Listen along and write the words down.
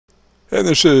And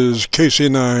this is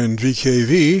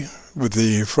KC9VKV with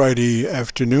the Friday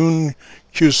afternoon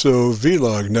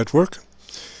QSO-VLOG network.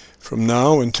 From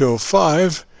now until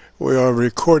 5, we are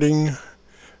recording,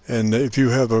 and if you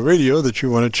have a radio that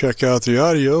you want to check out the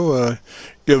audio,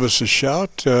 give us a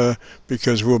shout,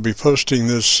 because we'll be posting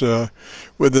this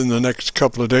within the next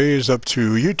couple of days up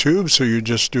to YouTube. So you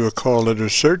just do a call letter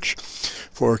search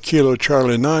for Kilo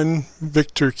Charlie 9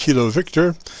 Victor Kilo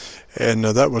Victor, and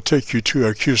that will take you to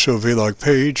our QSO-VLOG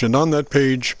page. And on that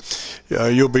page,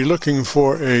 you'll be looking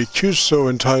for a QSO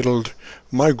entitled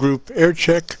My Group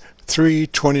Aircheck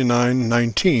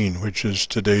 3/29/19, which is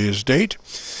today's date.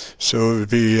 So it would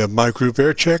be My Group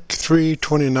Aircheck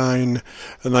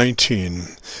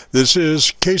 3/29/19. This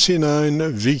is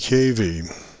KC9VKV.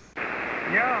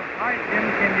 Yeah, hi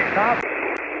Jim, can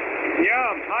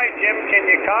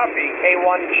you copy?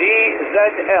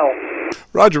 K1GZL.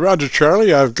 Roger,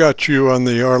 Charlie. I've got you on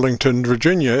the Arlington,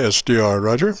 Virginia SDR,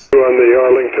 Roger. On the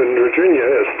Arlington, Virginia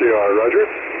SDR, Roger.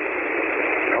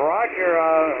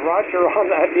 Roger on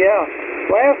that, yeah.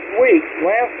 Last week,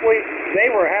 they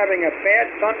were having a bad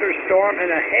thunderstorm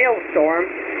and a hailstorm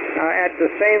at the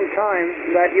same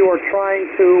time that you were trying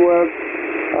to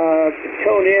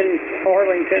tune in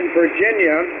Arlington,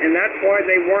 Virginia, and that's why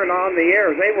they weren't on the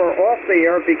air. They were off the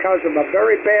air because of a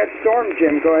very bad storm,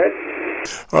 Jim. Go ahead.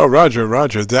 Oh, Roger. I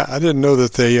didn't know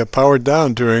that they powered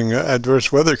down during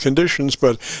adverse weather conditions,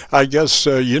 but I guess,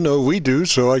 we do,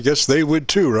 so I guess they would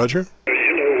too, Roger.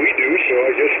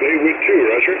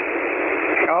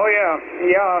 Oh,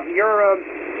 yeah, you're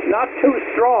not too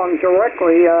strong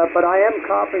directly, but I am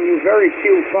copying you very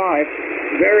Q5,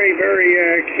 very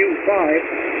Q5,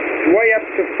 way up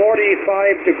to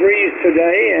 45 degrees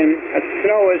today, and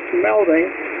snow is melting,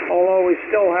 although we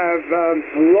still have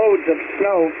loads of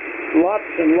snow, lots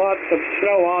and lots of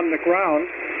snow on the ground.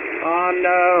 On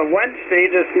Wednesday,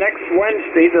 this next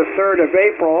Wednesday, the 3rd of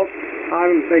April,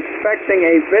 I'm expecting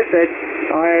a visit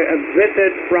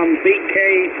from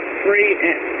BK3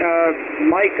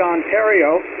 Mike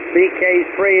Ontario,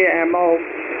 BK3MO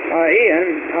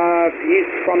Ian. He's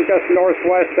from just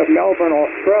northwest of Melbourne,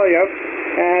 Australia,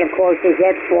 and of course his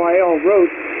XYL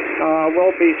route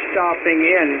will be stopping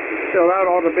in, so that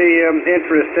ought to be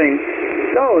interesting.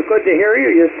 So, good to hear you.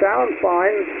 You sound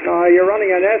fine. You're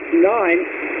running an S9.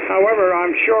 However,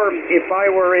 I'm sure if I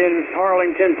were in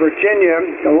Arlington, Virginia,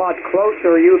 a lot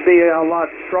closer, you'd be a lot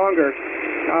stronger.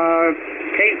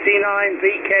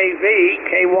 KC9VKV,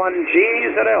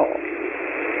 K1GZL.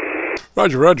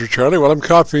 Roger, Charlie. Well, I'm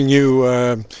copying you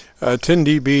 10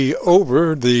 dB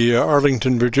over the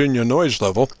Arlington, Virginia noise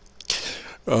level.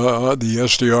 The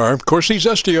SDR. Of course, these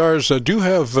SDRs do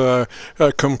have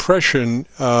compression,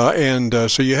 and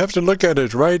so you have to look at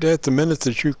it right at the minute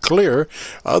that you clear.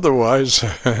 Otherwise,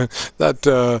 that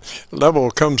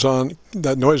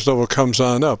noise level comes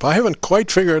on up. I haven't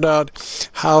quite figured out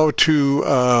how to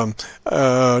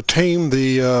tame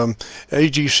the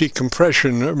AGC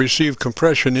compression, receive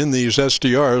compression in these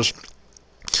SDRs.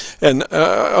 And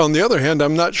on the other hand,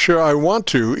 I'm not sure I want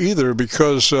to either,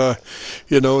 because,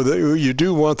 you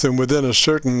do want them within a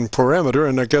certain parameter,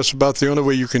 and I guess about the only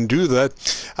way you can do that,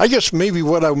 I guess maybe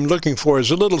what I'm looking for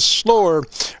is a little slower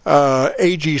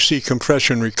AGC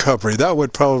compression recovery. That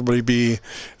would probably be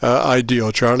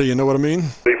ideal, Charlie, you know what I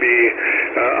mean?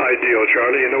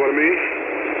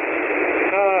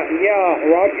 Yeah,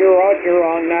 Roger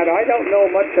on that. I don't know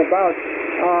much about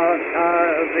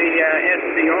the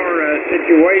SDR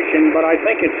situation, but I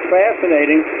think it's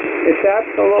fascinating. It's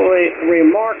absolutely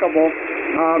remarkable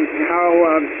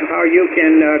how you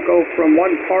can go from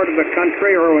one part of the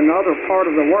country or another part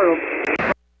of the world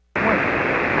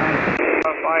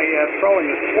by throwing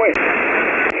a switch,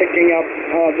 picking up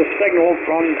the signal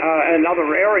from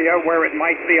another area where it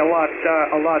might be a lot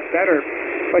better.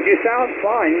 But you sound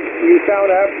fine. You sound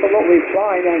absolutely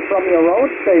fine. And from your own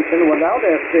station without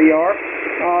SDR,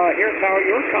 here's how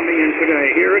you're coming in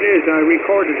today. Here it is. I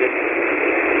recorded it.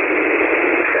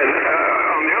 And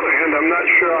on the other hand, I'm not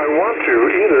sure I want to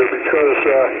either, because,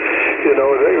 you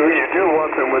do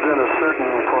want them within a certain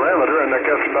parameter, and I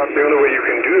guess about the only way you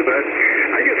can do that.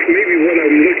 I guess maybe what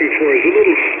I'm looking for is a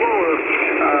little slower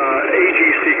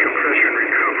AGC compression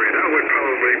recovery. That would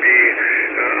probably be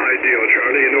ideal,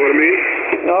 Charlie. You know what I mean?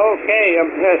 Okay,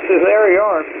 so there you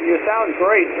are. You sound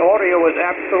great. Audio is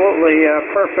absolutely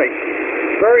perfect.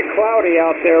 Very cloudy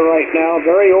out there right now,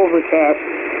 very overcast.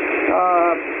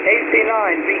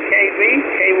 KC9VKV,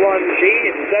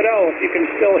 K1GZL, if you can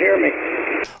still hear me.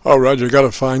 Oh, Roger, got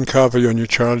a fine copy on you,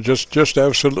 Charlie. Just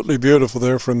absolutely beautiful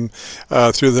there from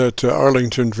through that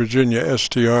Arlington, Virginia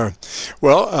STR.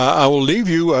 Well, I will leave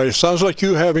you. It sounds like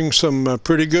you having some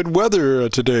pretty good weather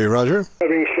today, Roger.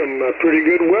 Having some pretty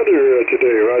good weather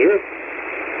today, Roger.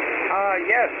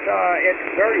 Yes,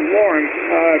 it's very warm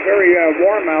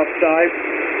outside.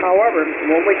 However,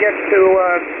 when we get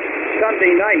to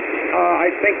Sunday night, I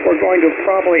think we're going to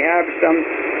probably have some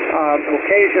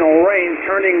occasional rain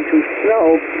turning to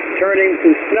snow.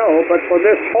 But for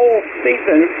this whole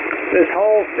season,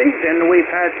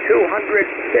 we've had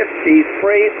 250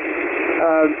 straight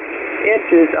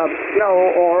inches of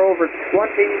snow, or over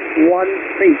 21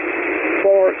 feet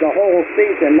for the whole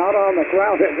season. Not on the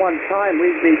ground at one time.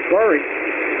 We'd be buried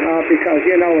because,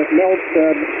 you know, it melts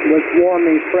with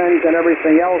warming trends and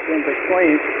everything else in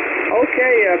between.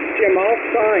 Okay, Jim, I'll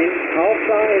sign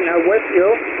with you,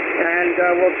 and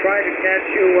we'll try to catch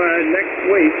you next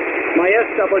week. My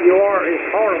SWR is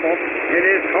horrible. It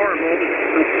is horrible.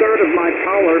 A third of my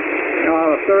power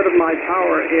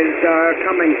is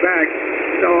coming back,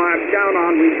 so I'm down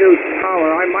on reduced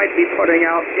power. I might be putting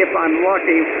out, if I'm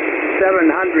lucky,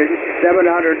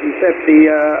 750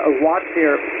 watts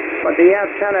here, but the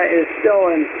antenna is still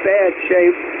in bad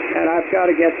shape, and I've got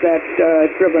to get that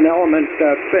driven element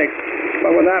fixed.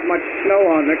 But with that much snow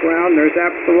on the ground, there's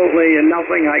absolutely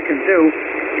nothing I can do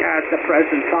at the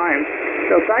present time.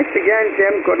 So thanks again,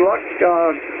 Jim. Good luck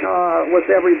with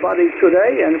everybody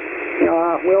today, and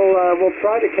we'll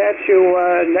try to catch you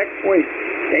next week.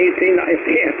 KC9, if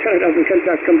the antenna doesn't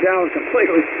come down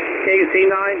completely,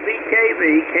 KC9VKV,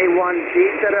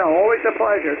 K1GZL. Always a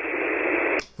pleasure.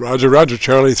 Roger,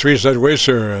 Charlie, 3's that way,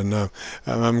 sir, and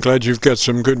I'm glad you've got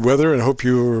some good weather, and hope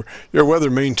your weather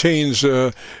maintains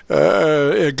a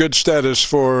good status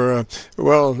for,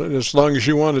 well, as long as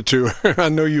you want it to. I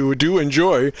know you do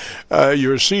enjoy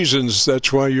your seasons.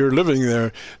 That's why you're living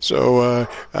there. So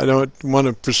I don't want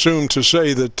to presume to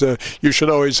say that you should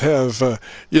always have,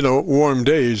 warm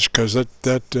days, because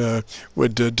that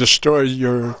would destroy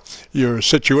your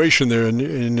situation there,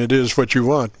 and it is what you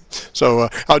want. So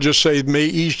I'll just say, may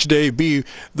each day be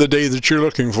the day that you're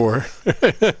looking for.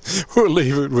 We'll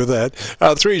leave it with that.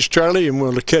 3's Charlie, and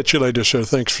we'll catch you later, sir.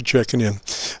 Thanks for checking in.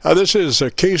 This is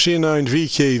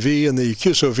KC9VKV and the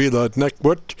QSO-VLOG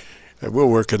network. We'll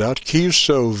work it out.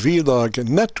 QSO-VLOG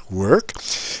network,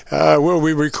 where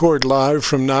we record live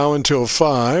from now until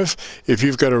 5. If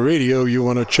you've got a radio, you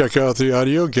want to check out the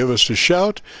audio, give us a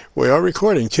shout. We are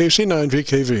recording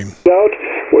KC9VKV.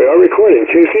 We are recording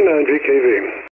KC9VKV.